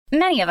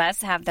Many of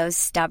us have those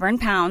stubborn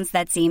pounds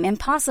that seem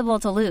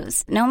impossible to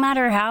lose, no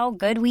matter how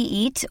good we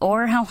eat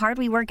or how hard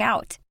we work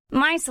out.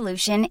 My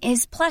solution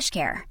is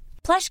PlushCare.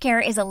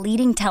 PlushCare is a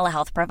leading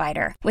telehealth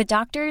provider with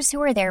doctors who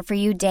are there for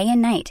you day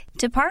and night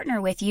to partner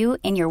with you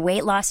in your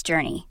weight loss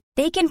journey.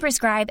 They can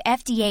prescribe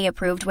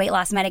FDA-approved weight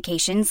loss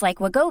medications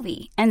like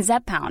Wegovy and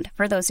Zepbound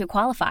for those who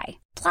qualify.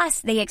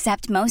 Plus, they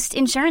accept most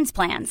insurance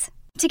plans.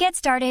 To get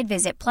started,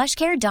 visit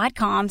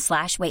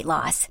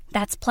plushcare.com/weightloss.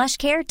 That's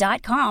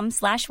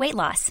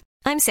plushcare.com/weightloss.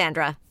 I'm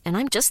Sandra, and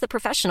I'm just the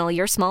professional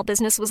your small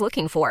business was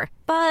looking for.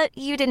 But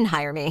you didn't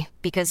hire me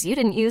because you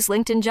didn't use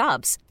LinkedIn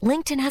Jobs.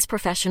 LinkedIn has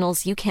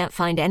professionals you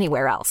can't find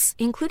anywhere else,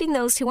 including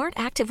those who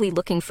aren't actively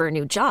looking for a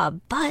new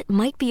job, but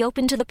might be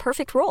open to the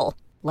perfect role,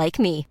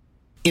 like me.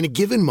 In a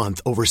given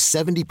month, over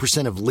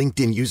 70% of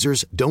LinkedIn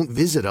users don't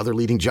visit other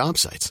leading job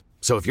sites.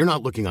 So if you're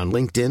not looking on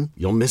LinkedIn,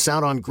 you'll miss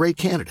out on great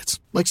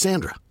candidates like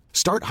Sandra.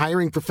 Start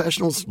hiring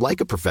professionals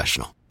like a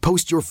professional.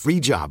 Post your free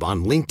job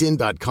on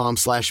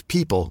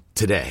linkedin.com/people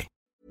today.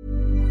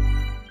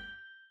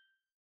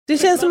 Det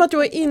känns som att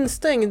jag är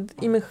instängd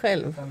i mig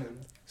själv.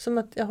 Som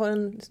att jag har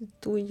en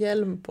stor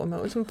hjälm på mig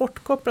och som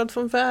bortkopplad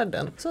från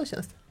världen. Så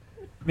känns det.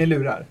 Med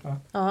lurar?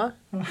 Ja.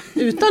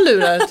 Utan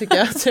lurar tycker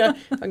jag att jag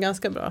har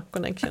ganska bra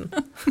connection.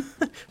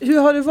 Hur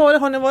har det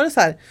varit? Har ni varit så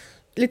här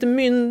lite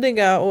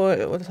myndiga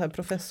och så här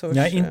professors?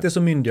 Nej, inte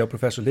så myndiga och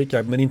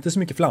professorlika, men inte så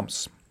mycket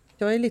flams.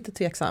 Jag är lite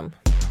tveksam.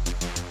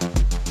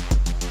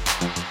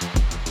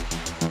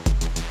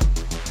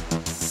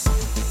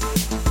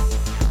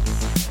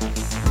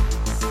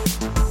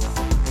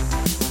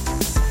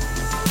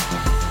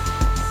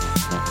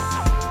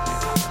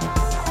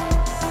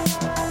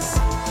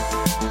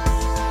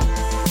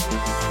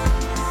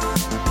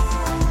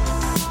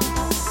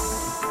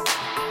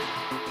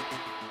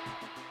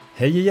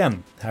 Hej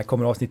igen! Här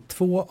kommer avsnitt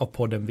 2 av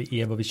podden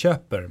Vi är vad vi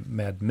köper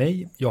med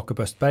mig, Jakob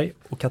Östberg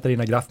och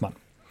Katarina Graffman.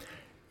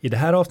 I det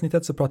här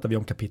avsnittet så pratar vi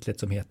om kapitlet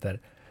som heter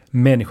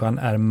Människan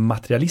är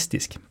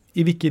materialistisk,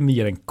 i vilken vi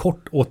ger en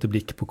kort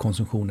återblick på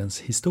konsumtionens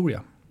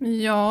historia.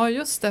 Ja,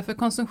 just det, för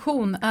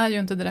konsumtion är ju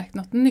inte direkt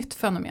något nytt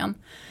fenomen.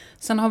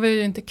 Sen har vi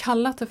ju inte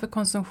kallat det för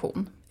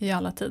konsumtion i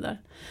alla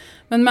tider.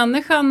 Men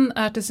människan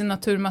är till sin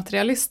natur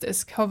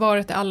materialistisk, har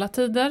varit i alla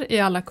tider, i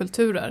alla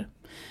kulturer.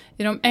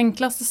 I de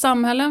enklaste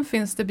samhällen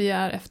finns det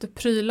begär efter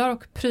prylar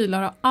och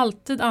prylar har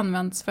alltid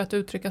använts för att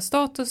uttrycka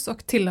status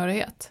och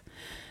tillhörighet.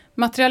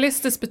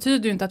 Materialistiskt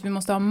betyder ju inte att vi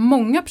måste ha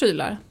många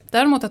prylar.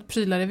 Däremot att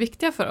prylar är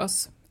viktiga för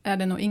oss är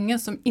det nog ingen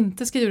som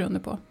inte skriver under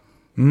på.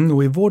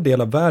 Och i vår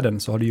del av världen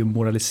så har det ju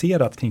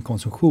moraliserat kring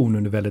konsumtion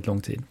under väldigt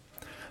lång tid.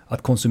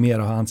 Att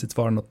konsumera har ansetts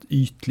vara något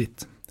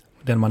ytligt.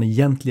 Den man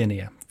egentligen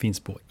är finns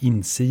på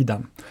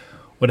insidan.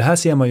 Och det här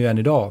ser man ju än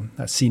idag. Den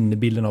här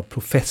sinnebilden av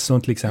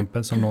professorn till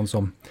exempel som någon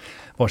som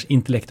vars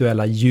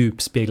intellektuella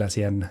djup speglas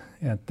i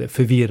ett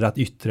förvirrat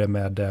yttre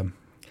med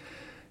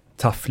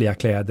taffliga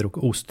kläder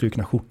och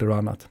ostrukna skjortor och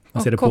annat.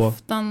 Man ser det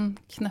koftan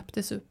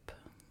knäpptes upp.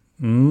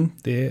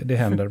 Det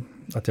händer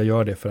att jag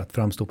gör det för att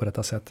framstå på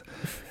detta sätt.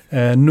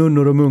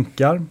 Nunnor och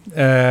munkar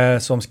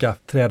som ska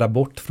träda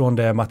bort från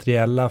det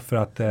materiella för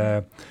att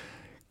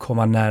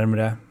komma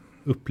närmare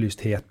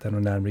upplystheten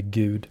och närmare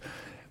Gud.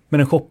 Men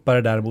en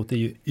shoppare däremot är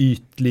ju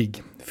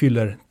ytlig,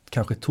 fyller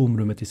kanske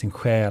tomrummet i sin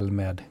själ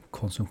med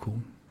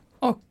konsumtion.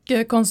 Och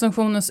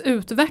konsumtionens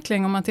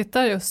utveckling, om man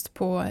tittar just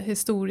på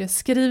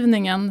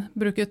historieskrivningen,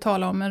 brukar ju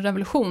tala om en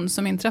revolution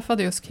som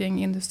inträffade just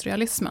kring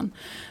industrialismen.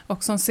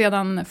 Och som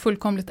sedan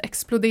fullkomligt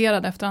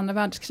exploderade efter andra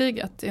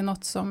världskriget i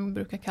något som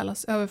brukar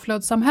kallas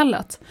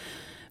överflödssamhället.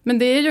 Men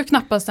det är ju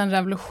knappast en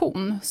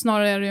revolution,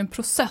 snarare är det en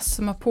process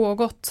som har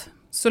pågått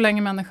så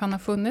länge människan har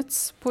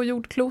funnits på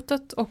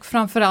jordklotet. Och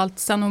framförallt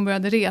sedan hon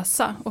började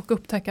resa och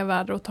upptäcka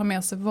världar och ta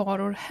med sig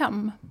varor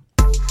hem.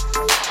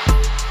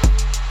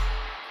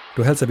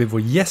 Då hälsar vi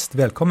vår gäst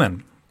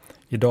välkommen.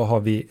 Idag har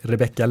vi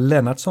Rebecka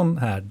Lennartsson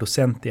här,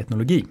 docent i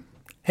etnologi.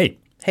 Hej!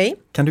 Hej!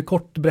 Kan du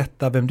kort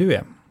berätta vem du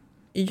är?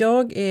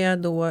 Jag är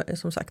då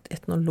som sagt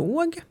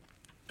etnolog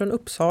från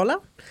Uppsala.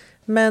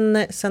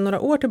 Men sedan några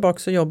år tillbaka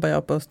så jobbar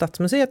jag på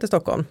Stadsmuseet i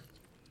Stockholm.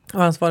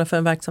 Och ansvarar för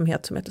en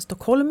verksamhet som heter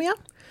Stockholmia,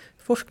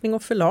 forskning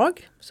och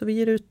förlag. Så vi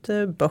ger ut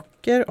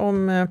böcker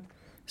om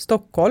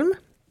Stockholm,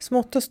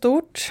 smått och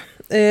stort.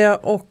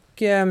 Och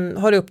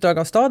har i uppdrag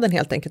av staden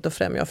helt enkelt att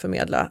främja och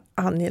förmedla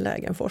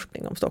angelägen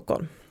forskning om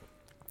Stockholm.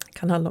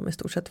 Kan handla om i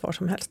stort sett var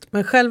som helst.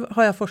 Men själv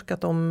har jag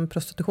forskat om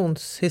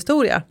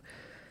prostitutionshistoria.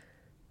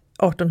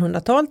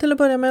 1800-tal till att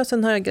börja med och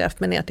sen har jag grävt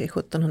mig ner till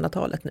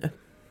 1700-talet nu.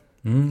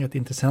 Ett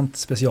intressant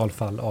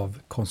specialfall av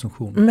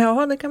konsumtion.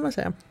 Ja, det kan man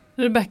säga.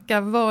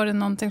 Rebecka, var det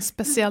någonting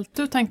speciellt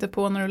du tänkte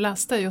på när du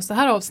läste just det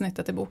här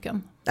avsnittet i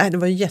boken? Nej, det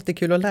var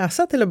jättekul att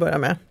läsa till att börja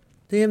med.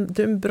 Det är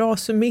en bra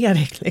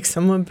summering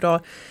liksom, och en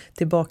bra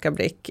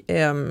tillbakablick.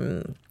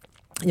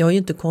 Jag är ju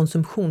inte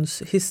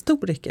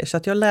konsumtionshistoriker så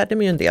att jag lärde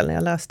mig en del när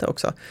jag läste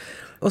också.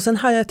 Och sen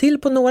har jag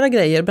till på några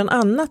grejer, bland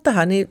annat det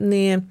här,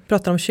 ni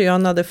pratar om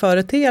könade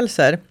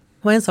företeelser.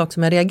 Och en sak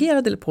som jag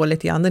reagerade på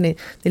lite grann, ni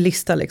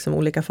listar liksom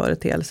olika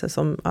företeelser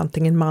som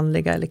antingen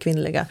manliga eller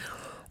kvinnliga.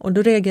 Och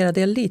då reagerade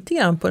jag lite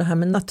grann på det här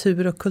med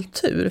natur och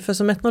kultur. För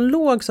som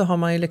etnolog så har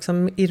man ju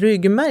liksom i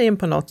ryggmärgen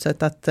på något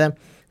sätt att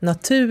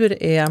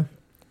natur är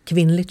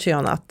kvinnligt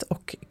könat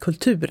och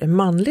kultur är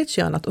manligt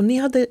könat. Och ni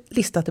hade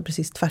listat det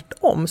precis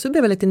tvärtom. Så jag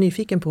blev lite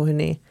nyfiken på hur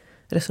ni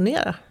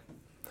resonerar.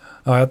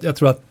 Ja, jag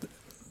tror att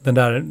den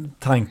där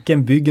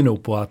tanken bygger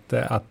nog på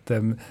att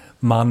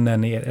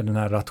mannen är den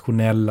här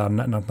rationella,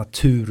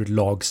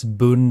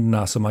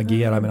 naturlagsbundna som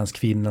agerar medan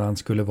kvinnan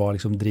skulle vara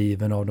liksom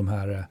driven av de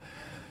här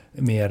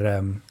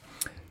mer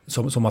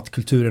som att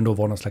kulturen då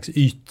var någon slags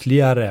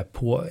ytligare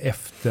på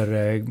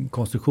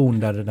efterkonstruktion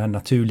där den här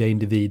naturliga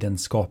individen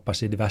skapar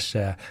sig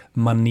diverse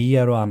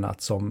maner och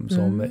annat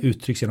som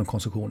uttrycks genom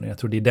konsumtionen. Jag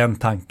tror det är den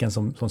tanken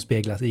som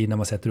speglas i när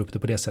man sätter upp det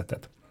på det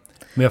sättet.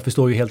 Men jag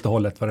förstår ju helt och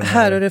hållet vad den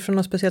här... Är det från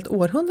något speciellt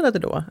århundrade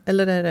då?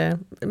 Eller är det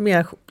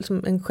mer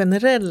som en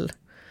generell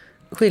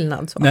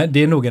skillnad? Så? Nej,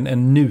 det är nog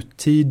en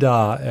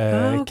nutida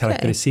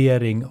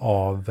karaktärisering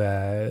av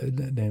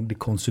det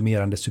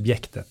konsumerande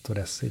subjektet och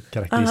dess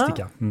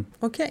karaktäristika.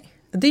 Okej.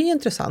 Det är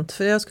intressant,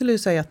 för jag skulle ju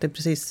säga att det är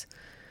precis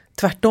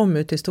tvärtom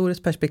ut i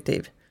historiskt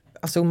perspektiv.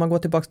 Alltså om man går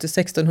tillbaka till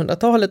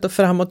 1600-talet och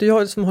framåt, och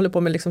jag som håller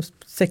på med liksom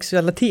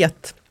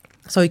sexualitet,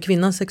 så har ju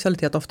kvinnans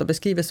sexualitet ofta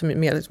beskrivits som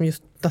mer som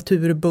just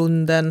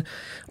naturbunden,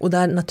 och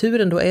där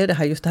naturen då är det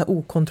här just det här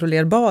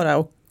okontrollerbara,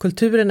 och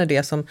kulturen är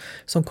det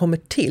som kommer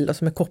till och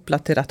som är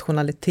kopplat till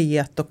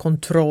rationalitet och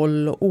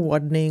kontroll och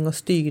ordning och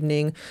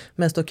styrning,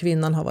 medan då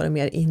kvinnan har varit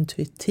mer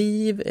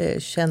intuitiv,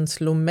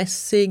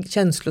 känslomässig,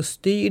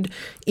 känslostyrd,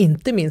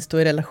 inte minst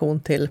då i relation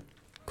till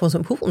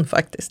konsumtion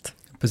faktiskt.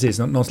 Precis,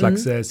 någon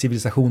slags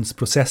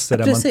civilisationsprocesser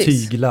där man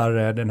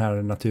tyglar den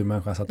här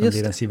naturmänniskan så att den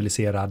blir en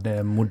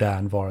civiliserad,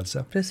 modern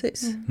varelse.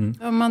 Precis.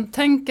 Om man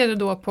tänker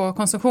då på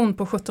konsumtion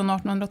på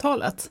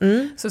 1700-1800-talet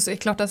så är det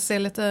klart att det ser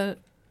lite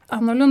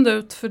annorlunda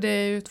ut, för det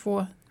är ju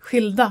 2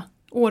 skilda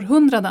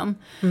århundraden.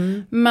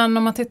 Men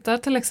om man tittar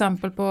till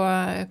exempel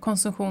på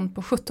konsumtion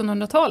på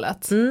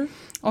 1700-talet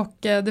och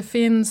det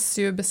finns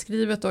ju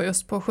beskrivet då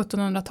just på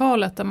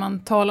 1700-talet där man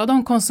talade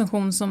om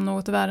konsumtion som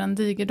något värre än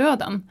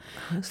digerdöden.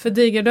 För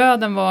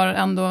digerdöden var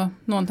ändå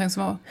någonting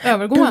som var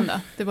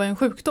övergående. Det var en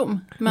sjukdom.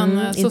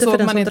 Men så inte såg för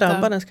den man som inte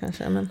drabbades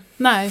kanske. Men...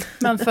 Nej,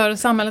 men för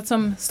samhället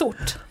som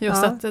stort.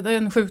 Just att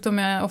en sjukdom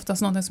är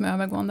oftast någonting som är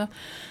övergående.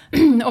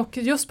 Och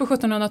just på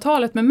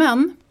 1700-talet med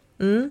män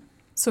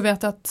så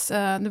vet jag att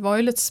det var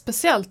ju lite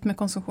speciellt med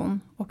konsumtion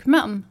och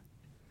män.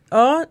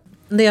 Ja,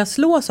 det jag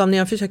slås av när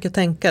jag försöker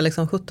tänka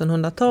liksom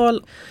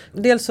 1700-tal,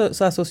 dels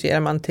så associerar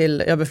man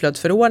till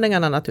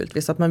överflödsförordningarna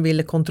naturligtvis, att man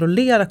ville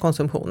kontrollera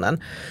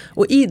konsumtionen.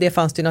 Och i det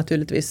fanns det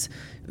naturligtvis,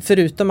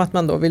 förutom att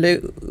man då ville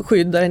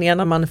skydda den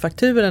ena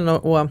manufakturen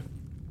och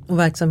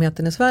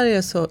verksamheten i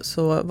Sverige,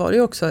 så var det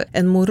ju också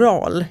en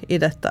moral i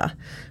detta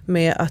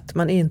med att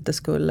man inte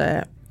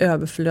skulle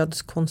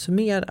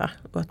överflödskonsumera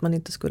och att man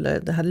inte skulle,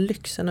 det här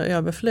lyxen och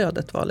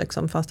överflödet var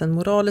liksom, fanns det en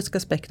moralisk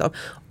aspekt av,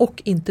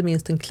 och inte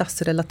minst en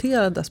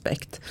klassrelaterad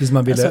aspekt. Precis,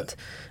 man ville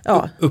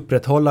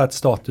upprätthålla ett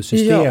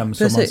statussystem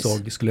som man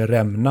såg skulle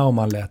rämna om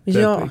man lät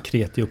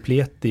kreti och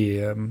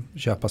pleti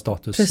köpa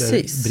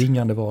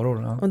statusbringande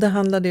varor. Ja. Och det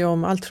handlade ju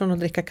om allt från att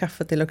dricka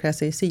kaffe till att klä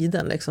sig i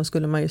siden, liksom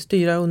skulle man ju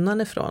styra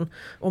undan ifrån.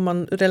 Om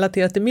man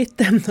relaterar till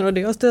mitt ämne och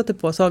det jag stöter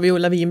på, så har vi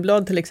Ulla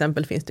Winblad till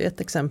exempel, finns det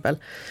ett exempel.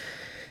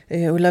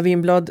 Ulla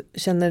Winblad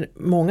känner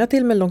många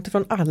till, men långt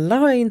ifrån alla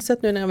har jag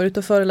insett nu när jag var ute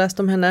och föreläst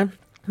om henne.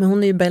 Men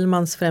hon är ju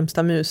Bellmans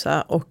främsta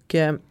musa och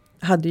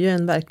hade ju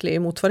en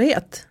verklig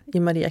motsvarighet i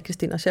Maria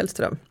Kristina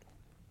Källström.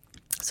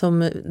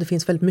 Som det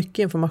finns väldigt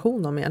mycket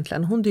information om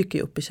egentligen. Hon dyker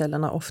ju upp i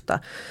källorna ofta.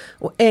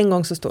 Och en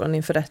gång så står hon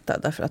inför rätta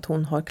därför att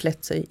hon har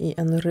klätt sig i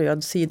en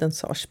röd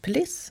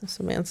sidensage-pelisse,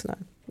 som är en sån här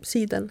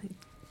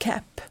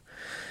sidencap.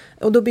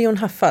 Och då blir hon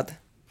haffad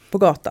på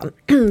gatan.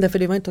 Därför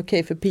det var inte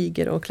okej för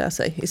pigor att klä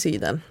sig i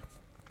siden.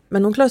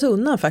 Men hon klarar sig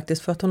undan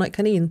faktiskt, för att hon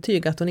kan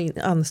intyga att hon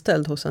är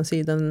anställd hos en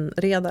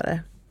sidenredare.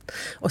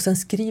 Och sen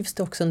skrivs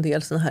det också en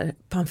del såna här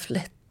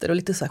pamfletter och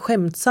lite så här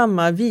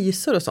skämtsamma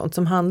visor och sånt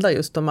som handlar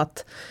just om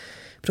att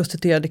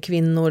prostituerade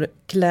kvinnor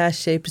klär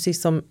sig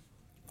precis som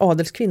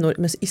adelskvinnor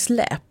men i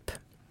släp.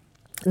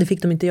 Det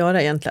fick de inte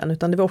göra egentligen,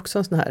 utan det var också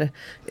en sån här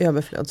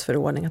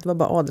överflödsförordning att det var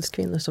bara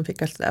adelskvinnor som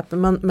fick släp.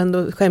 Men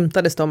då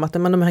skämtades det om att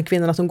de här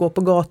kvinnorna som går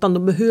på gatan,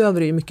 de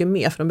behöver ju mycket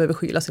mer, för de behöver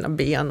skyla sina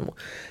ben och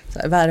så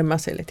här, värma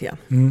sig lite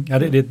grann. Ja,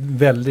 det är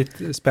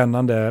väldigt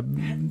spännande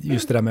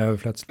just det där med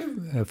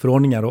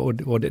överflödsförordningar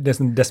och det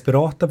är en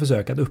desperata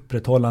försök att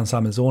upprätthålla en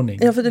samhällsordning.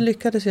 Ja, för det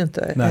lyckades ju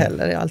inte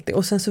heller alltid.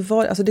 Och sen så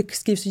var alltså det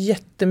skrivs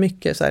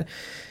jättemycket så här.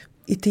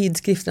 I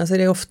tidskrifterna så är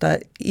det ofta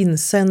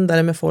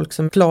insändare med folk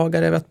som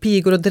klagar över att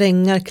pigor och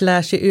drängar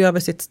klär sig över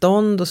sitt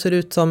stånd och ser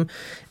ut som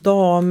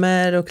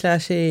damer och klär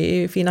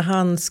sig i fina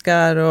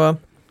handskar. Och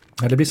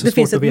det blir så det svårt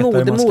finns att veta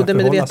hur man ska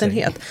förhålla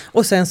sig.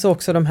 Och sen så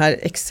också de här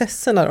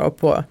excesserna då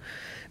på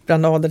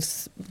bland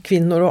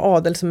adelskvinnor och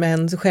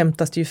adelsmän, så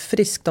skämtas det ju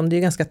friskt om. Det är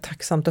ju ganska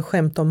tacksamt att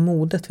skämta om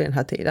modet vid den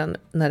här tiden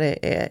när det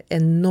är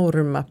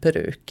enorma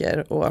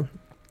peruker och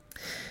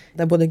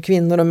där både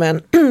kvinnor och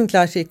män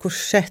klär sig i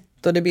korsett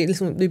och det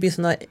blir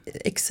såna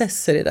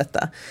excesser i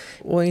detta.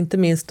 Och inte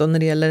minst då när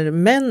det gäller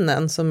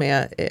männen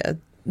som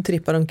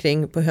trippar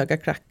omkring på höga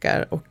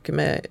klackar och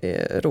med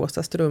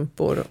rosa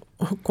strumpor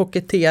och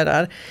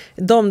koketterar.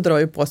 De drar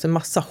ju på sig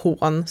massa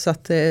hån, så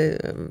att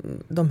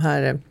de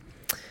här,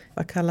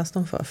 vad kallas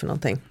de för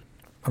någonting?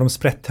 Var de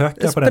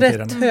sprätthökar på den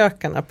tiden?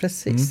 Sprätthökarna,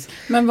 precis.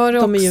 Men var det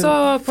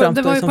också,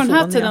 det var ju på den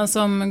här fåniga tiden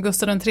som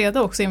Gustav III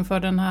också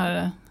införde den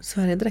här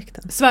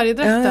Sverigedräkten.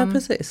 Sverigedräkten. Ja,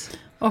 precis.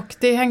 Och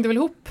det hängde väl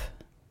ihop?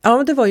 Ja,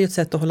 men det var ju ett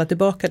sätt att hålla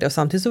tillbaka det. Och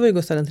samtidigt så var ju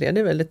Gustav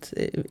III väldigt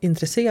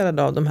intresserad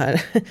av de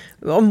här,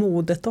 av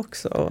modet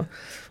också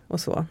och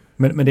så.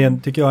 Men det är,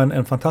 tycker jag,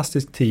 en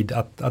fantastisk tid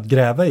att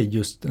gräva i,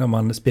 just när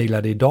man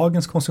speglar det i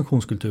dagens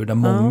konsumtionskultur, där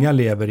många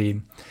lever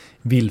i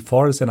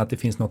villfarelsen att det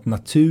finns något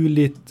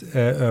naturligt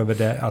över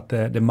det, att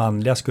det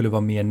manliga skulle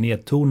vara mer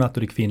nedtonat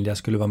och det kvinnliga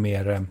skulle vara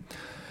mer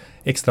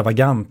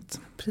extravagant.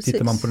 Precis.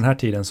 Tittar man på den här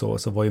tiden så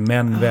var ju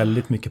män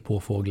väldigt mycket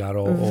påfåglar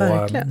och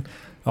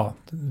ja,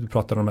 du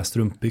pratade om de här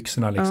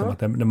strumpbyxorna liksom, att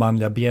det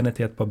manliga benet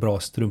i ett par bra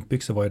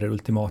strumpbyxor var ju det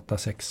ultimata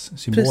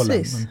sexsymbolen.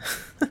 Precis.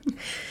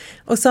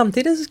 Och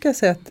samtidigt så ska jag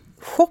säga att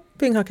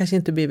shopping har kanske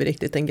inte blivit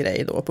riktigt en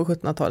grej då på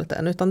 1700-talet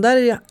än, utan där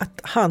är det att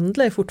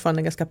handla är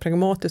fortfarande ganska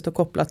pragmatiskt och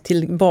kopplat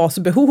till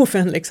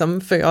basbehoven,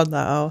 liksom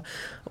föda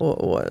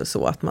och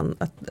så, att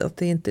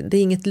det är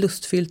inget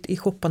lustfyllt i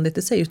shoppandet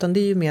i sig, utan det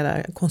är ju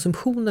mera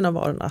konsumtionen av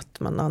varorna, att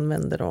man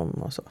använder dem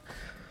och så.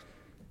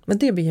 Men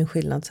det blir en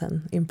skillnad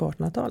sen in på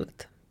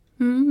 1800-talet.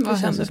 Vad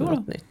händer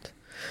då? Nytt.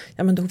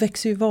 Ja, men då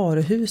växer ju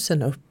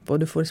varuhusen upp och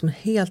du får liksom en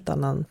helt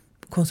annan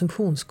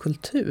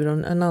konsumtionskultur och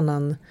en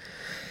annan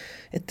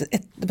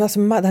alltså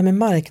det här med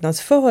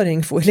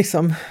marknadsföring får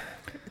liksom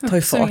ta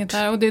i fart.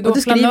 Och det är då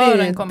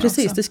flanören kommer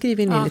precis, också. Det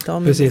skriver ni lite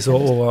om. Precis,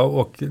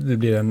 och det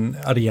blir en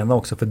arena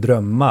också för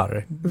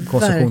drömmar.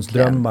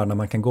 Konsumtionsdrömmar, när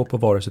man kan gå på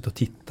varuhuset och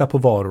titta på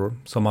varor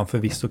som man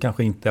förvisso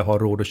kanske inte har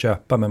råd att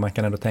köpa, men man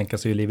kan ändå tänka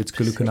sig hur livet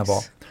skulle kunna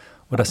vara.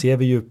 Och där ser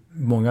vi ju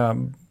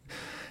många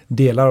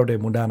delar av det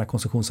moderna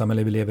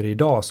konsumtionssamhälle vi lever i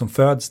idag som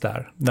föds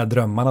där, när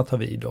drömmarna tar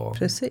vid och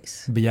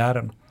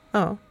begären.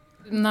 Ja.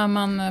 När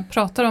man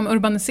pratar om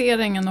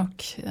urbaniseringen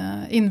och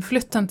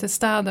inflytten till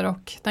städer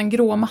och den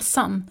grå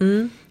massan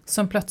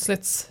som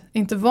plötsligt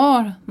inte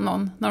var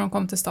någon när de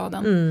kom till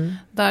staden.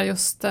 Där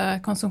just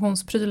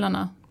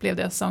konsumtionsprylarna blev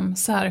det som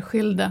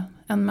särskilde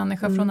en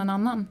människa från en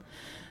annan.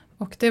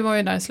 Och det var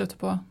ju där i slutet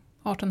på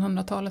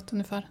 1800-talet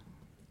ungefär.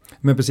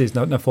 Men precis,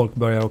 när folk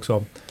börjar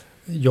också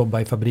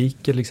jobba i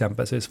fabriker till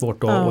exempel, så är det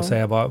svårt att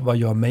säga vad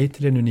gör mig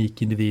till en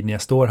unik individ när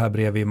jag står här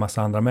bredvid en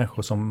massa andra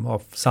människor som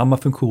har samma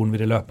funktion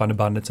vid det löpande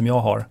bandet som jag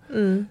har.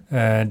 Det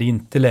är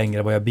inte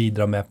längre vad jag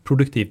bidrar med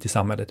produktivt i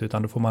samhället,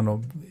 utan då får man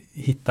nog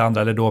hitta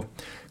andra, eller då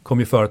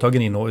kommer ju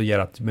företagen in och ger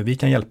att men vi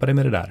kan hjälpa dig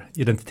med det där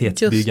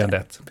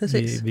identitetsbyggandet.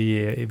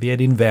 Vi är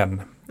din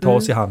vän, ta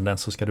oss i handen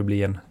så ska du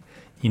bli en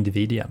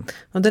individ igen.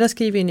 Och det där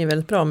skriver ni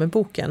väldigt bra med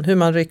boken. Hur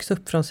man rycks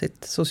upp från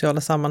sitt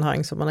sociala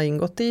sammanhang som man har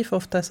ingått i. För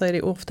ofta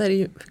är det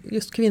ju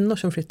just kvinnor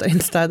som flyttar in i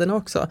städerna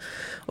också.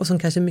 Och som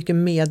kanske mycket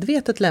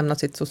medvetet lämnar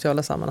sitt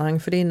sociala sammanhang.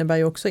 För det innebär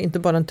ju också inte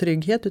bara en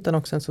trygghet utan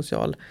också en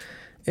social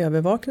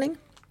övervakning.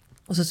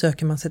 Och så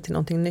söker man sig till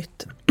någonting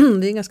nytt.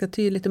 Det är ganska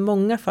tydligt i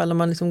många fall om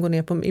man liksom går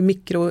ner i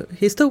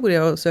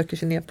mikrohistoria och söker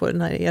sig ner på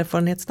den här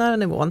erfarenhetsnära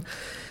nivån.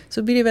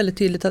 Så blir det väldigt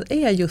tydligt att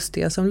det är just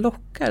det som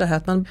lockar det här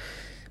att man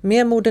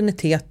med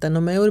moderniteten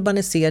och med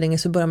urbaniseringen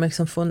så börjar man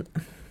liksom få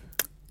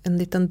en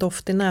liten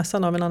doft i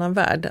näsan av en annan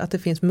värld. Att det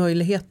finns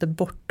möjligheter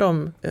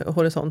bortom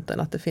horisonten,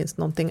 att det finns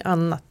någonting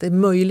annat. Det är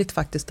möjligt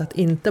faktiskt att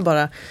inte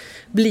bara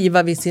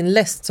bliva vid sin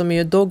läst som är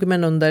ju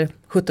dogmen under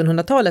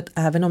 1700-talet,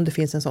 även om det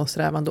finns en sån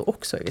strävan då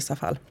också i vissa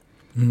fall.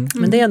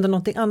 Men det är ändå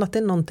någonting annat, det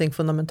är någonting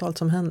fundamentalt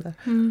som händer.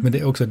 Men det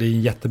är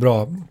en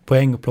jättebra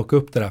poäng att plocka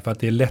upp det där, för att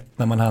det är lätt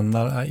när man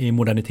hamnar i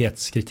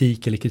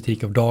modernitetskritik eller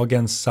kritik av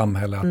dagens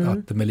samhälle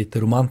att med lite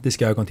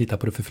romantiska ögon titta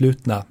på det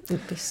förflutna.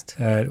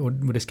 Och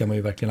det ska man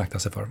ju verkligen akta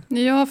sig för.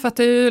 Ja, för att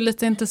det är ju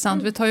lite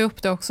intressant. Vi tar ju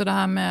upp det också, det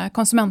här med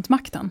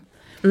konsumentmakten.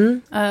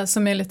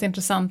 Som är lite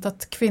intressant,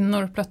 att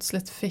kvinnor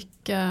plötsligt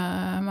fick,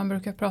 man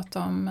brukar prata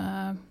om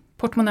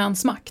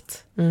portmonnäns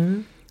makt.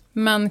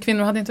 Men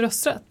kvinnor hade inte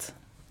rösträtt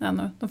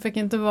ännu. De fick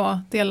inte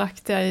vara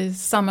delaktiga i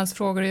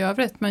samhällsfrågor i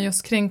övrigt, men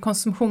just kring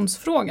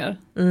konsumtionsfrågor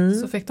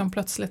så fick de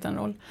plötsligt en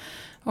roll.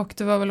 Och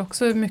det var väl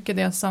också mycket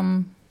det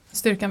som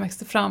styrkan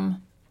växte fram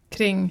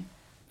kring,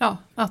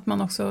 att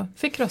man också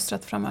fick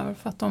rösträtt framöver,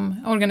 för att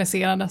de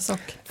organiserades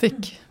och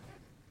fick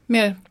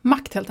mer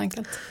makt helt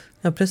enkelt.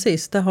 Ja,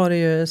 precis. Där har du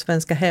ju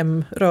Svenska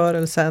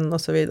hemrörelsen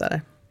och så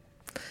vidare.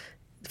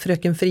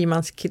 Fröken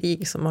Frimans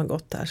krig som har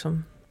gått där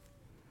som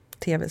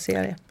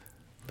tv-serie.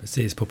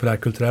 Precis,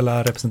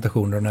 populärkulturella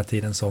representationer den här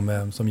tiden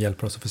som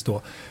hjälper oss att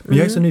förstå. Men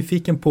jag är så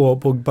nyfiken på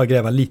att bara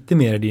gräva lite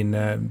mer i din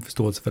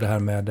förståelse för det här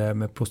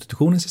med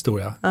prostitutionens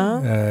historia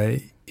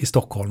i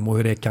Stockholm och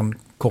hur det kan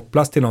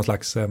kopplas till någon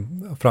slags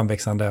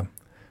framväxande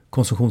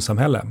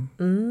konsumtionssamhälle.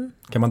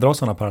 Kan man dra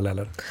sådana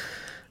paralleller?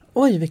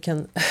 Oj,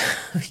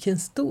 vilken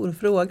stor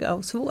fråga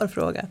och svår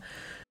fråga.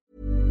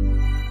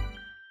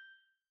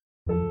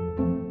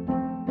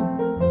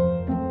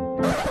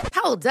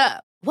 Hold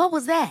up. What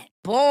was that?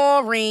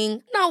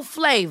 Boring. No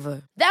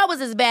flavor. That was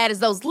as bad as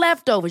those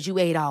leftovers you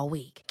ate all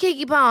week.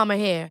 Keke Palmer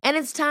here, and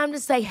it's time to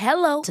say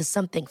hello to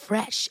something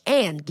fresh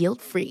and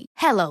guilt-free.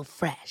 Hello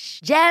Fresh.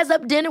 Jazz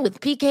up dinner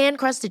with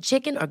pecan-crusted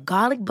chicken or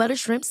garlic butter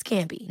shrimp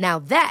scampi. Now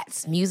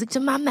that's music to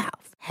my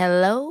mouth.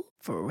 Hello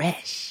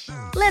Fresh.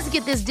 Let's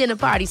get this dinner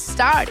party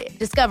started.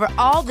 Discover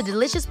all the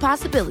delicious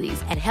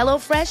possibilities at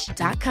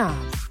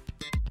hellofresh.com.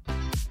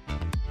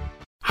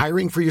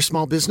 Hiring for your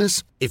small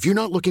business? If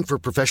you're not looking for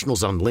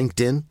professionals on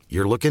LinkedIn,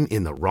 you're looking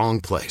in the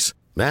wrong place.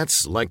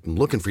 That's like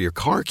looking for your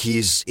car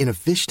keys in a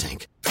fish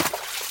tank.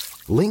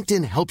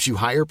 LinkedIn helps you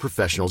hire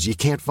professionals you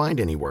can't find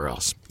anywhere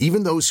else,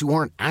 even those who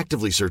aren't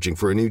actively searching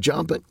for a new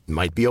job but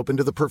might be open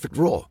to the perfect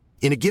role.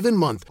 In a given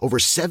month, over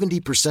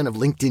 70%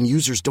 of LinkedIn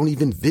users don't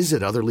even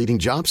visit other leading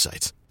job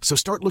sites. So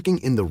start looking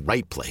in the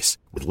right place.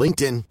 With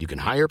LinkedIn, you can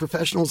hire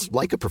professionals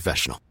like a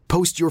professional.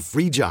 Post your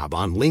free job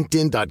on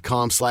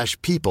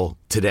linkedin.com/people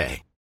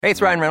today. Hey,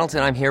 it's Ryan Reynolds,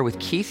 and I'm here with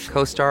Keith,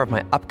 co-star of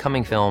my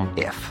upcoming film,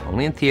 If,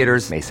 only in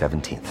theaters May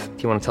 17th.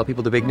 Do you want to tell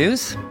people the big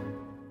news?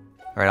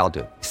 All right, I'll do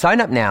it. Sign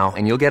up now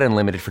and you'll get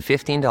unlimited for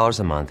 $15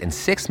 a month and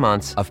 6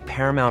 months of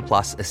Paramount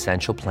Plus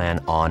Essential Plan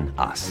on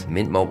us.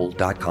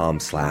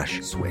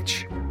 MintMobile.com/switch.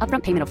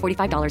 Upfront payment of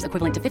 $45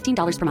 equivalent to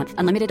 $15 per month.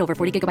 Unlimited over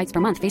 40 gigabytes per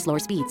month. Face lower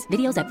speeds.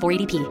 Videos at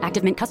 480p.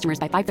 Active Mint customers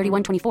by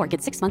 531.24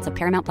 get 6 months of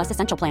Paramount Plus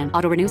Essential Plan.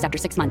 Auto renews after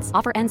 6 months.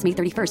 Offer ends May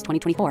 31st,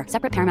 2024.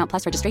 Separate Paramount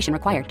Plus registration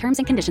required. Terms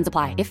and conditions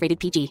apply if rated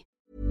PG.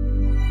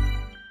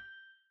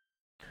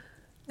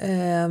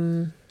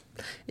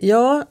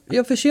 Ja,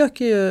 jag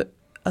försöker ju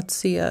att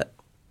se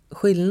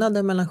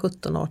skillnader mellan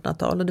 1700- och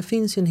 1800-tal, och det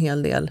finns ju en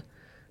hel del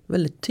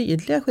väldigt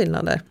tydliga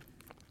skillnader.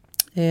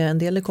 En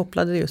del är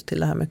kopplade just till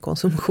det här med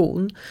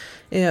konsumtion.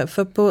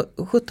 För på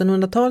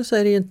 1700-tal så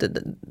är det ju inte,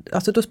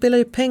 alltså då spelar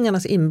ju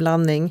pengarnas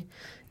inblandning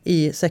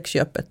i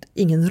sexköpet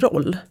ingen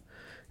roll.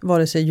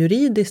 Vare sig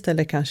juridiskt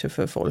eller kanske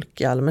för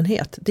folk i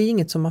allmänhet. Det är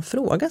inget som man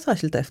frågar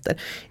särskilt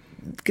efter.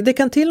 Det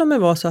kan till och med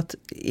vara så att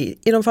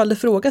i de fall det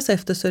frågas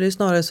efter så är det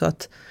snarare så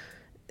att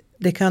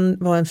det kan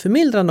vara en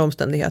förmildrande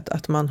omständighet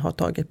att man har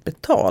tagit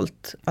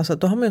betalt. Alltså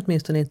då har man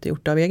åtminstone inte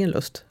gjort det av egen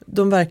lust.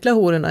 De verkliga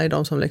hororna är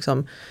de som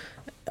liksom,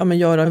 ja, men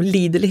gör av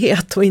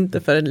liderlighet och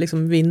inte för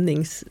liksom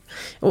vinnings.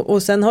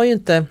 Och sen har ju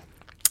inte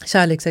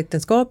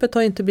kärleksäktenskapet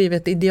har inte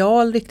blivit ett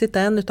ideal riktigt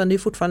än, utan det är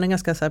fortfarande en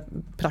ganska så här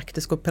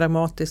praktisk och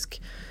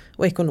pragmatisk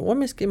och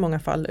ekonomisk i många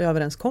fall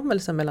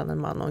överenskommelse mellan en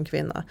man och en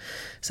kvinna.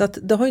 Så att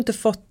det har ju inte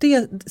fått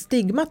det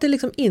stigmat, är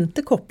liksom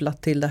inte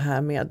kopplat till det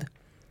här med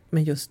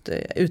just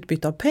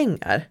utbyte av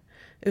pengar.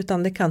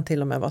 Utan det kan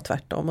till och med vara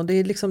tvärtom. Och det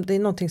är, liksom, det är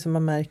någonting som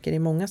man märker i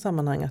många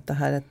sammanhang, att det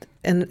här är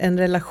en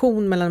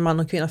relation mellan man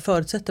och kvinna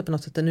förutsätter på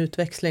något sätt en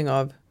utväxling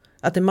av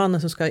att det är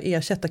mannen som ska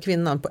ersätta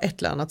kvinnan på ett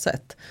eller annat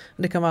sätt.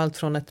 Det kan vara allt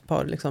från ett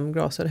par liksom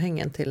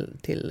glasörhängen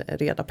till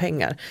reda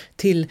pengar.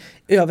 Till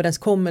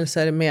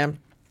överenskommelser med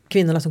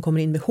kvinnorna som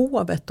kommer in vid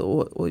hovet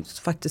och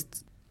faktiskt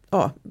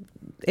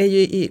är ju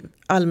i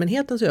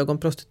allmänhetens ögon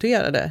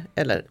prostituerade,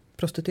 eller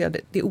prostituerade,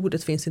 det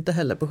ordet finns inte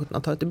heller på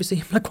 1700-talet. Det blir så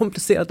himla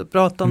komplicerat att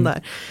prata om det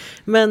här.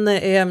 Men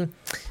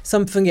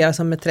som fungerar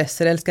som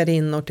mätresser,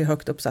 älskarinnor till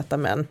högt uppsatta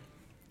män.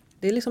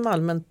 Det är liksom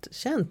allmänt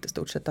känt i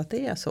stort sett att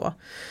det är så.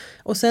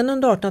 Och sen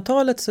under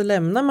 1800-talet så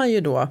lämnar man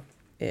ju då,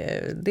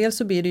 dels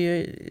så blir det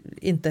ju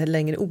inte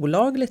längre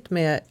olagligt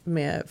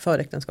med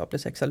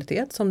föräktenskaplig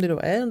sexualitet som det då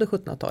är under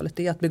 1700-talet.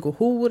 Det är att begå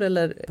hor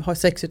eller ha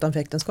sex utanför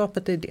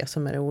äktenskapet, det är det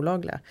som är det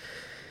olagliga.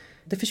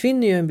 Det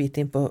försvinner ju en bit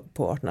in på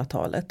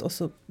 1800-talet, och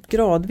så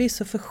gradvis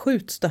så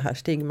förskjuts det här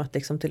stigmat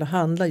liksom till att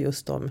handla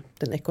just om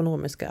den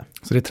ekonomiska.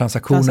 Så det är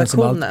transaktionen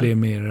som allt blir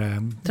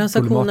mer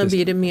transaktionen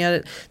blir det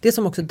mer, det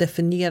som också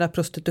definierar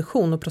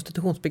prostitution, och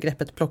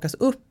prostitutionsbegreppet plockas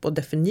upp och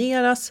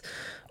definieras,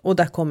 och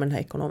där kommer den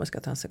här ekonomiska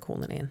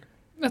transaktionen in.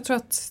 Jag tror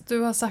att du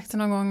har sagt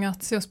någon gång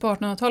att just på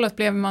 1800-talet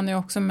blev man ju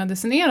också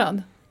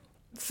medicinerad.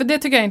 För det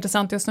tycker jag är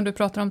intressant just när du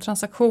pratar om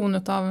transaktion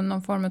av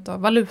någon form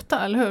av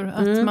valuta, eller hur?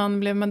 Att man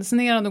blev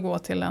medicinerad och gå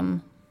till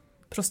en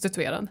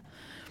prostituerad.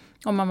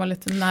 Om man var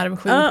lite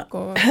nervsjuk.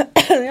 Och...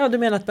 Ja, du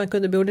menar att man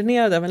kunde bli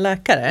ordinerad av en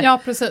läkare?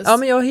 Ja, precis. Ja,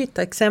 men jag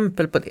hittar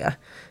exempel på det.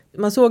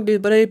 Man såg det,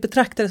 började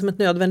betrakta det som ett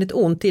nödvändigt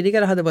ont.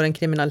 Tidigare hade det varit en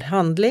kriminell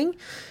handling.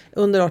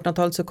 Under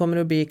 1800-talet så kommer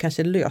det att bli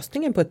kanske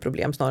lösningen på ett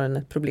problem snarare än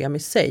ett problem i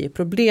sig.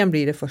 Problem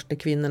blir det först när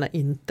kvinnorna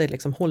inte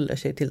liksom håller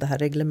sig till det här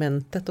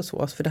reglementet och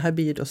så. För det här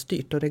blir då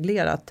styrt och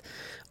reglerat.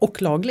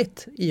 Och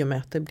lagligt i och med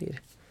att det blir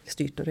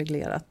styrt och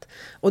reglerat.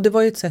 Och det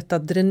var ju ett sätt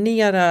att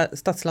dränera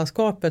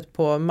stadslandskapet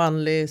på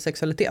manlig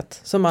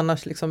sexualitet. Som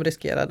annars liksom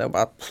riskerade att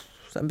bara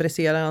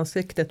brisera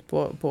ansiktet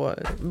på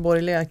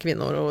borgerliga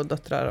kvinnor och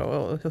döttrar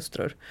och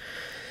hustrur.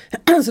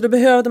 Så då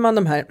behövde man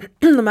de här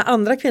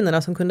andra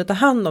kvinnorna som kunde ta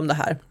hand om det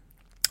här.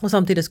 Och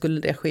samtidigt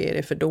skulle det ske i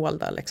det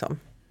fördolda liksom.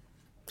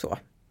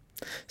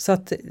 Så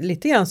att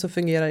lite grann så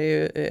fungerar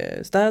ju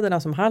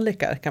städerna som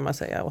hallickar, kan man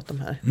säga, åt de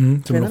här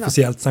som kvinnorna. en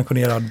officiellt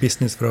sanktionerad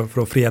business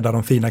för att freda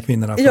de fina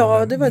kvinnorna.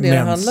 Ja, det var det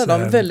handlade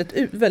om.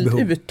 Väldigt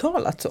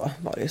uttalat så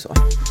var det ju så.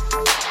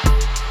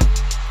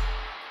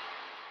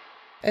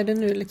 Är det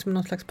nu liksom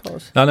någon slags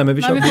paus? Ja, nej, men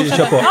vi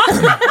kör på.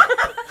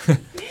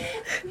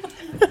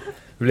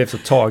 Vi blev så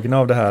tagna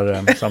av det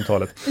här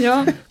samtalet.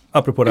 Ja.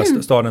 Apropå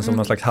den staden som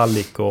någon slags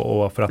hallick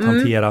och för att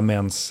hantera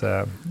mäns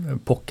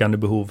pockande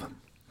behov.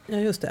 Ja,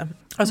 just det.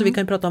 Alltså vi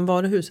kan ju prata om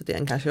varuhuset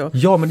igen kanske.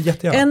 Ja, men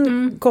jättegärna.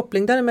 En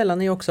koppling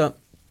däremellan är också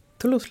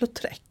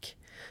Toulouse-Lautrec.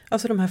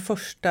 Alltså de här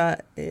första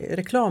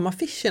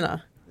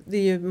reklamaffischerna. Det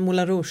är ju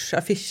Moulin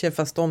Rouge-affischer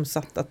fast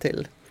omsatta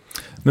till...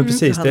 Men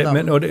precis, det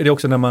är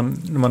också när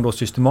man då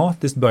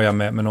systematiskt börjar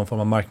med någon form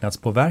av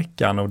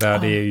marknadspåverkan och där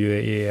det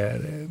ju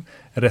är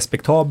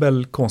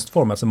respektabel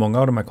konstform. Alltså många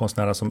av de här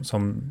konstnärerna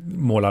som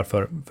målar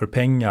för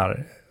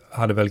pengar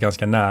hade väl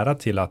ganska nära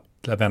till att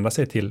vända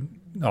sig till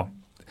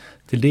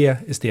det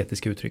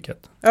estetiska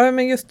uttrycket. Ja,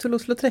 men just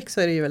Toulouse-Lautrec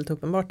så är det ju väldigt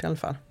uppenbart i alla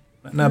fall.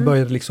 När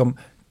började liksom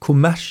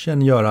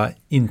kommersen göra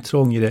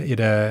intrång i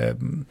det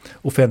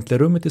offentliga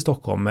rummet i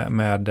Stockholm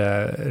med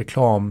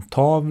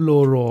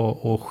reklamtavlor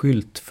och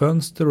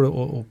skyltfönster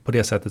och på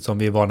det sättet som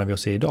vi är vana vid att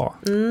se idag.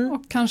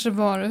 Och kanske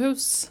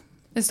varuhus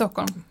i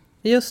Stockholm.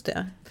 Just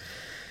det.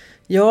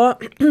 Ja,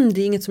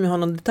 det är inget som jag har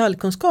någon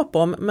detaljkunskap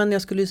om, men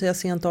jag skulle ju säga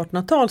sent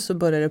 1800-tal så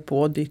började det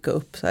på att dyka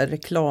upp så här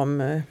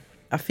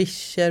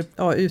reklamaffischer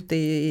ute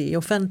i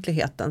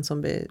offentligheten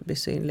som blir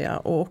synliga,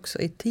 och också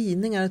i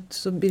tidningar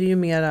så blir det ju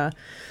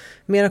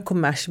mera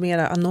kommers,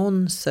 mera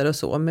annonser och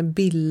så med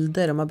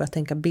bilder, och man börjar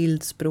tänka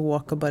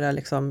bildspråk och börjar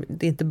liksom,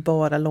 det är inte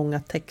bara långa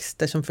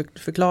texter som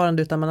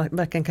förklarande, utan man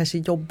verkligen kanske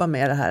jobba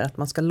med det här att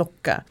man ska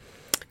locka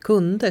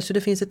kunder, så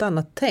det finns ett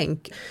annat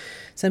tänk.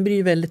 Sen blir det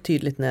ju väldigt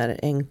tydligt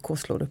när NK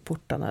slår upp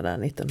portarna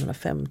där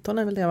 1915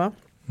 är väl det, va?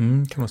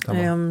 Kan man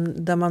stämma.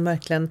 Där man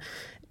verkligen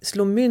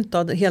slår mynt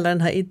av hela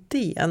den här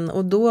idén,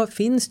 och då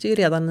finns det ju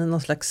redan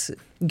någon slags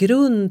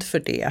grund för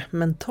det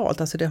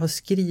mentalt. Alltså det har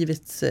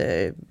skrivits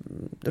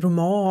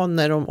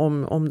romaner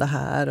om det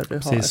här. Och du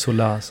har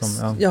Zola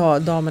som,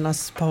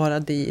 Damernas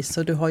paradis,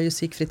 och du har ju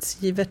Sigfrid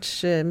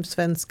Sieverts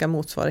svenska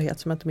motsvarighet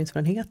som jag inte minns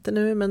vad den heter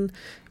nu, men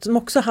som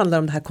också handlar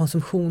om det här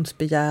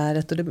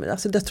konsumtionsbegäret. Och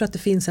jag tror att det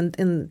finns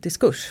en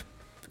diskurs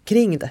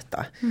kring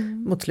detta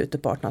mot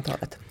slutet på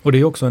 1800-talet. Och det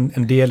är också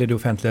en del i det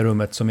offentliga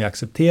rummet som är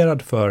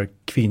accepterad för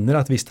kvinnor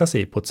att vistas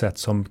i på ett sätt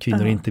som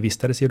kvinnor inte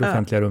vistades i det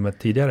offentliga rummet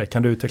tidigare.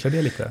 Kan du utveckla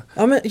det lite?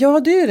 Ja,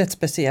 det är ju rätt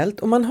speciellt.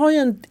 Och man har ju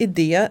en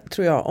idé,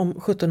 tror jag, om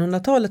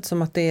 1700-talet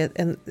som att det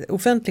är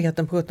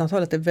offentligheten på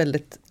 1700-talet är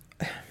väldigt...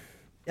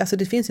 Alltså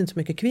det finns inte så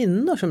mycket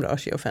kvinnor som rör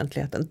sig i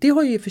offentligheten. Det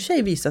har ju i och för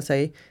sig visat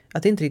sig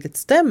att det inte riktigt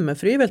stämmer.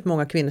 För det är ju väldigt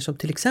många kvinnor som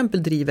till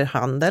exempel driver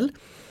handel.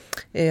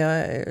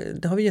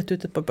 Det har vi gett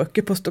ut ett par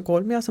böcker på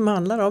Stockholm som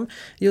handlar om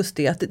just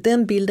det, att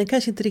den bilden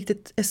kanske inte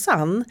riktigt är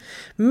sann,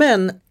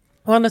 men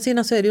å andra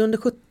sidan så är det under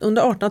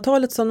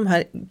 1800-talet som de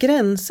här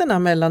gränserna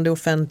mellan det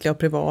offentliga och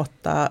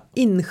privata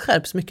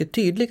inskärps mycket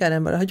tydligare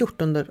än vad det har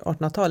gjort under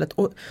 1800-talet,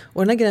 och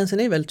den här gränsen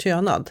är väldigt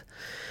könad.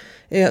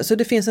 Så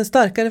det finns en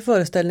starkare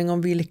föreställning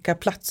om vilka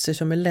platser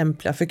som är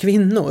lämpliga för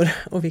kvinnor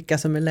och vilka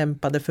som är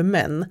lämpade för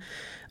män,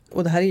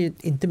 och det här är ju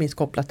inte minst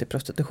kopplat till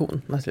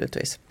prostitution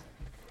naturligtvis.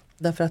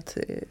 Därför att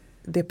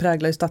det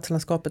präglar ju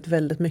stadslandskapet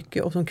väldigt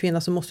mycket. Och som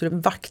kvinna så måste du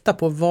vakta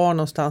på var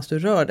någonstans du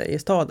rör dig i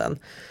staden.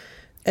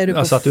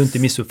 Alltså att du inte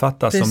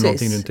missuppfattas som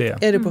någonting du inte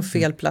är. Är du på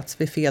fel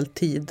plats vid fel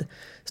tid.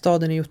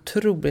 Staden är ju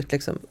otroligt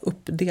liksom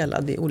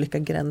uppdelad i olika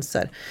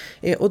gränser.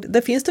 Och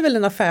där finns det väl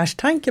en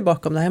affärstanke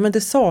bakom det här. Men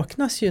det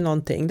saknas ju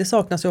någonting. Det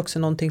saknas ju också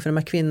någonting för de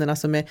här kvinnorna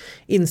som är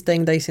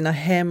instängda i sina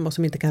hem och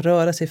som inte kan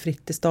röra sig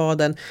fritt i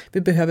staden.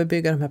 Vi behöver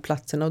bygga de här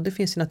platserna, och det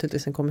finns ju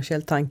naturligtvis en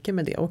kommersiell tanke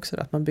med det också.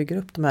 Att man bygger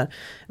upp de här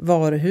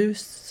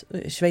varuhus,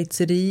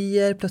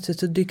 schweizerier, plötsligt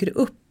så dyker det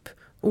upp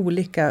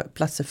olika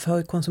platser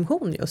för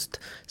konsumtion just,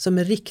 som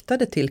är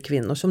riktade till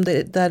kvinnor,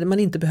 där man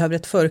inte behöver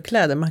ett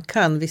förkläde, man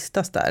kan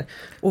vistas där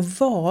och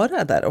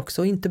vara där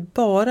också, och inte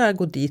bara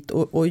gå dit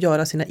och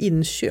göra sina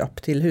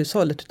inköp till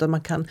hushållet, utan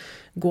man kan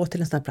gå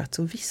till en sån här plats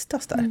och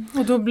vistas där.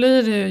 Och då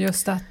blir det ju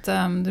just att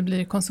det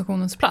blir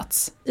konsumtionens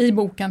plats. I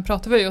boken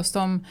pratar vi just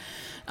om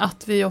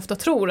att vi ofta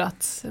tror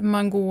att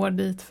man går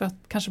dit för att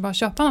kanske bara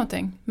köpa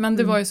någonting, men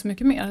det var ju så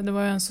mycket mer. Det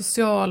var ju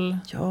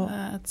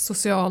ett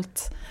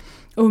socialt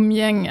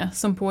umgänge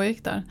som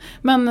pågick där.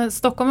 Men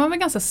Stockholm var väl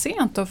ganska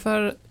sent då,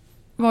 för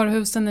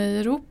varuhusen i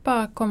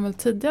Europa kom väl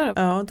tidigare?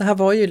 Ja, det här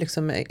var ju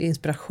liksom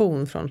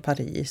inspiration från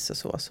Paris och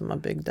så som man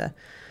byggde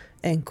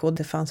NK.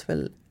 Det fanns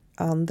väl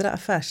andra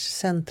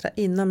affärscentra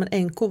innan,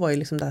 men NK var ju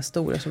liksom det här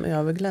stora som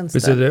överglänste.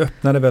 Precis, det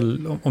öppnade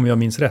väl, om jag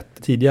minns rätt,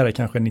 tidigare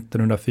kanske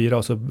 1904,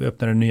 och så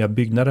öppnade den nya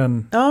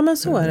byggnaden men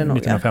så är det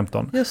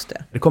 1915. Nog, Just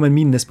det. Det kom en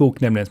minnesbok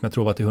nämligen som jag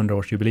tror var till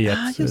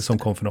 100-årsjubileet som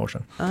kom för några år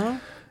sedan. Ja.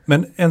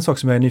 Men en sak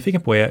som jag är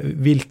nyfiken på är,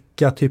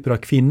 vilka typer av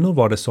kvinnor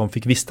var det som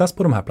fick vistas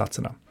på de här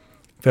platserna?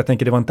 För jag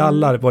tänker, det var inte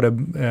alla, var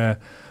det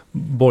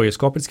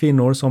borgerskapets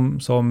kvinnor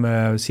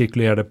som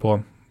cirkulerade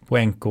på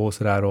NK och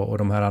sådär, och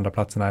de här andra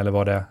platserna, eller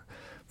var det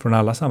från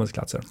alla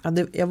samhällsklasser? Ja,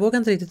 jag vågar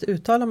inte riktigt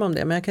uttala mig om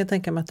det, men jag kan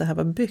tänka mig att det här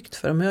var byggt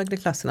för de högre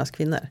klassernas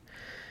kvinnor.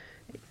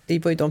 Det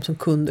var ju de som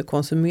kunde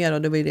konsumera,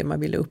 och det var ju det man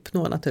ville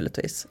uppnå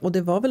naturligtvis. Och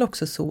det var väl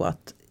också så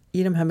att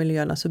i de här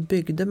miljöerna så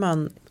byggde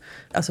man,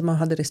 alltså man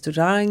hade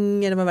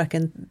restauranger, det var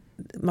verkligen,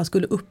 man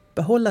skulle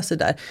uppehålla sig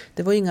där.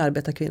 Det var ju inga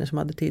arbetarkvinnor som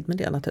hade tid med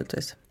det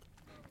naturligtvis.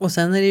 Och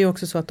sen är det ju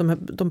också så att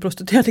de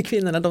prostituerade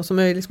kvinnorna, de som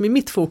är liksom i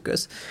mitt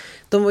fokus,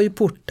 de var ju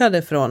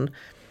portade från,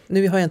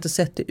 nu har jag inte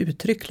sett det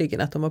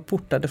uttryckligen att de var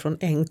portade från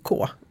NK,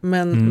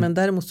 men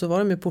däremot så var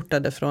de ju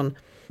portade från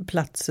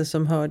platser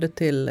som hörde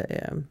till,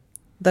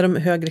 där de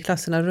högre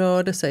klasserna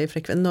rörde sig,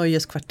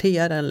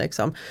 nöjeskvarteren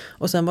liksom.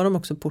 Och sen var de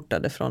också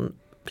portade från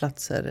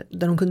platser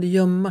där de kunde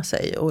gömma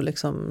sig och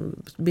liksom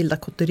bilda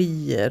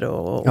kotterier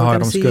och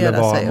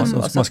organisera sig. Och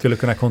så. Man skulle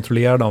kunna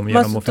kontrollera dem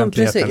genom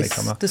offentligheten. Precis,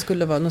 liksom.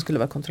 de skulle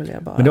vara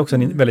kontrollerbara. Men det är också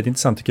en väldigt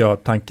intressant tycker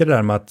jag, tanke det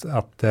där med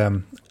att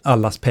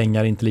allas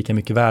pengar är inte lika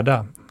mycket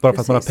värda. Bara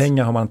för att man har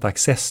pengar har man inte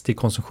access till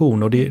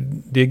konsumtion. Och det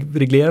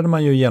reglerade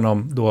man ju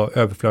genom då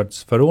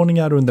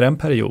överflödsförordningar under en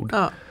period.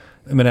 Ja.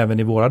 Men även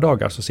i våra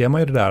dagar så ser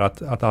man ju det där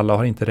att alla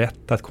har inte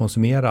rätt att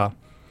konsumera.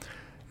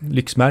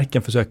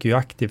 Lyxmärken försöker ju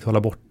aktivt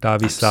hålla borta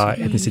vissa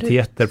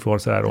etniciteter från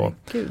sådär. Och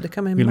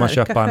vill man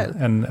köpa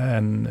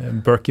en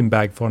Birkin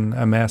bag från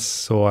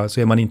MS så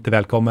är man inte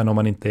välkommen om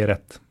man inte är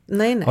rätt.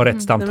 Har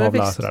rätt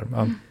stamtavla. Sådär.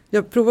 Ja.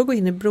 Jag provade att gå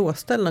in i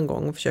Bråställ någon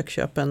gång och försöka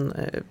köpa en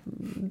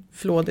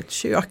flådigt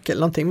kök eller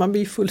någonting. Man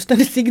blir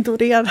fullständigt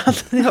ignorerad.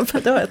 Det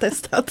har jag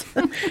testat.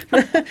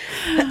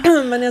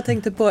 Men jag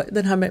tänkte på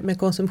den här med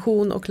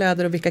konsumtion och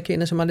kläder och vilka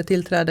kvinnor som hade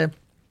tillträde.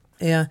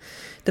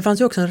 Det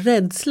fanns ju också en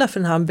rädsla för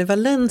den här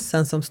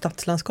ambivalensen som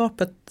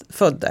stadslandskapet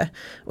födde.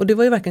 Och det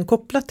var ju verkligen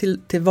kopplat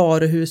till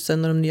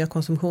varuhusen och de nya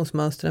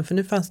konsumtionsmönstren. För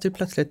nu fanns det ju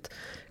plötsligt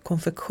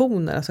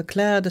konfektioner, alltså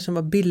kläder som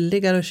var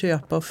billigare att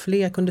köpa och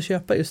fler kunde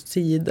köpa just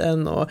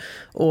siden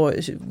och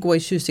gå i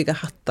tjusiga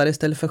hattar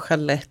istället för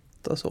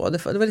chalett och så.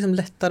 Det var liksom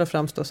lättare att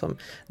framstå som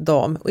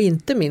dam. Och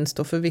inte minst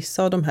då för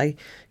vissa av de här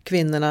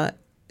kvinnorna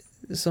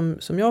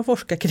som jag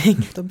forskar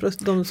kring.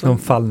 De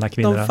fallna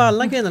kvinnorna. De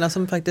fallna kvinnorna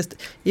som faktiskt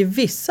i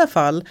vissa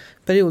fall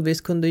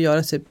periodvis kunde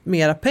göra sig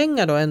mera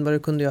pengar då än vad du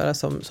kunde göra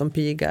som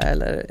piga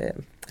eller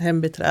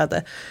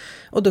hembiträde.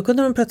 Och då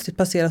kunde de plötsligt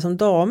passera som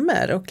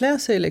damer och klä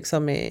sig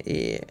liksom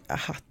i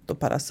hatt och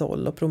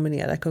parasoll och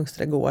promenera i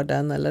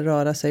Kungsträdgården eller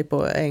röra sig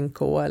på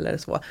NK eller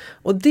så.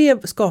 Och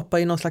det skapar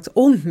ju någon slags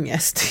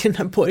ångest i den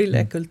här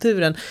borgerliga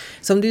kulturen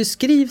som det ju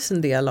skrivs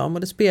en del om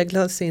och det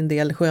speglas i en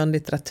del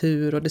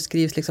skönlitteratur och det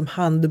skrivs liksom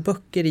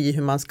handböcker i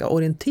hur man ska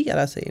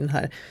orientera sig i den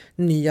här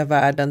nya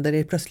världen där det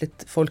är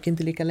plötsligt folk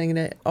inte lika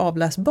längre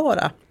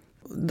avläsbara.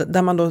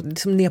 Där man då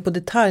liksom ner på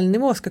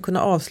detaljnivå ska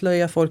kunna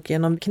avslöja folk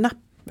genom knapp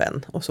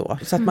och så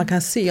att man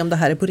kan se om det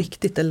här är på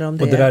riktigt eller om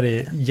det är... Och det där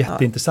är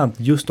jätteintressant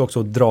just också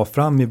att dra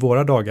fram i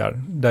våra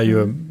dagar där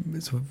ju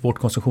vårt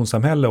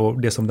konsumtionssamhälle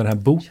och det som den här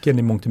boken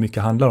i mångt och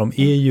mycket handlar om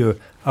är ju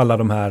alla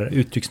de här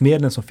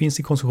uttrycksmedlen som finns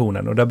i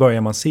konsumtionen och där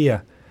börjar man se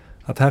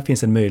att här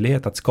finns en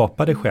möjlighet att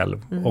skapa det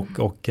själv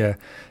och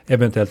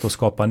eventuellt att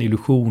skapa en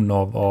illusion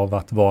av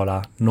att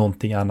vara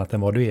någonting annat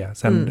än vad du är.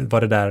 Sen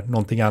vad det där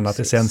någonting annat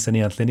essensen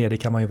egentligen är, det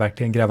kan man ju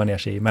verkligen gräva ner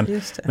sig i.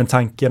 Men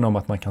tanken om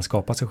att man kan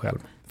skapa sig själv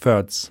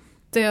föds.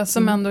 Det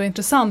som ändå är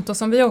intressant och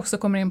som vi också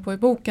kommer in på i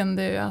boken,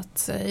 det är ju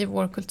att i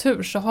vår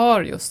kultur så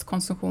har just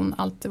konsumtion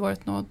alltid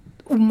varit något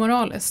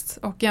omoraliskt.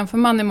 Och jämför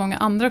man i många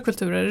andra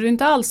kulturer är det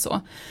inte alls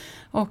så.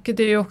 Och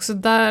det är ju också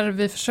där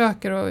vi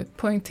försöker att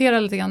poängtera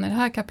lite grann i det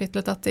här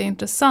kapitlet att det är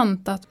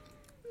intressant att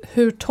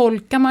hur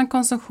tolkar man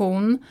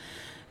konsumtion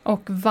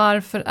och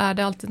varför är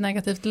det alltid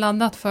negativt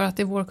laddat för att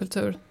i vår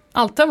kultur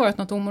alltid har varit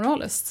något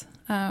omoraliskt.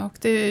 Och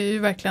det är ju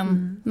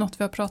verkligen något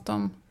vi har pratat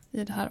om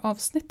i det här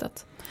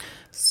avsnittet.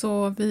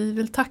 Så vi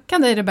vill tacka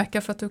dig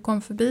Rebecka för att du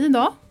kom förbi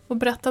idag och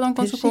berättade om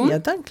konsumtion. Det är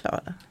redan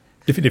klara.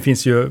 Det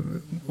finns ju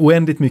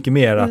oändligt mycket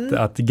mer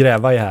att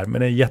gräva i här.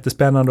 Men det är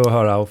jättespännande att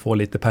höra och få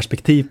lite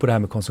perspektiv på det här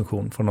med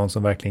konsumtion från någon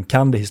som verkligen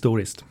kan det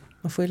historiskt.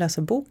 Man får ju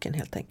läsa boken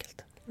helt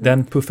enkelt.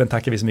 Den puffen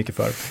tackar vi så mycket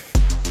för.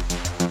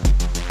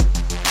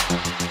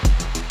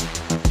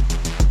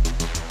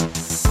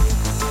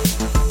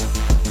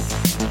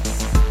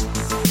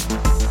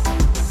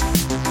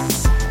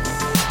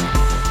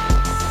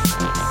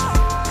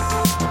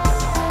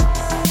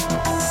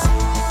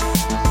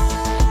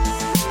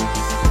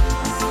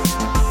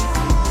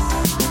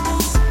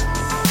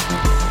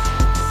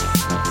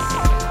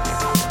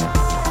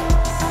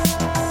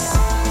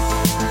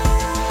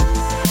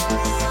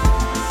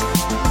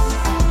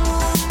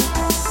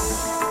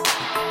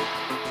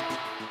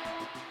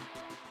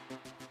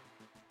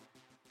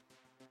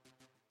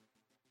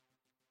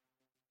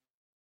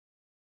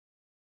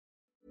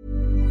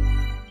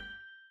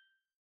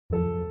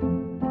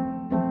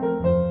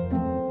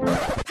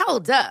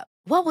 Hold up.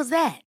 What was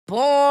that?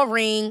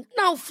 Boring.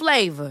 No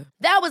flavor.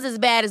 That was as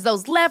bad as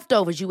those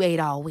leftovers you ate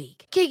all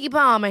week. Keke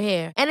Palmer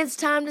here, and it's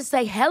time to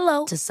say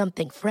hello to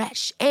something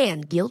fresh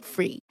and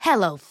guilt-free.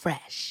 Hello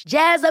Fresh.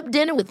 Jazz up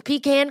dinner with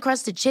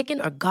pecan-crusted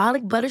chicken or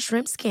garlic butter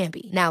shrimp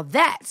scampi. Now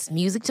that's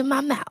music to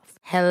my mouth.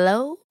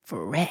 Hello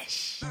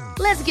Fresh.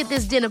 Let's get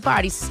this dinner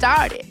party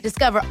started.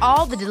 Discover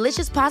all the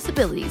delicious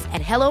possibilities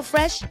at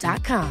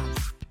hellofresh.com.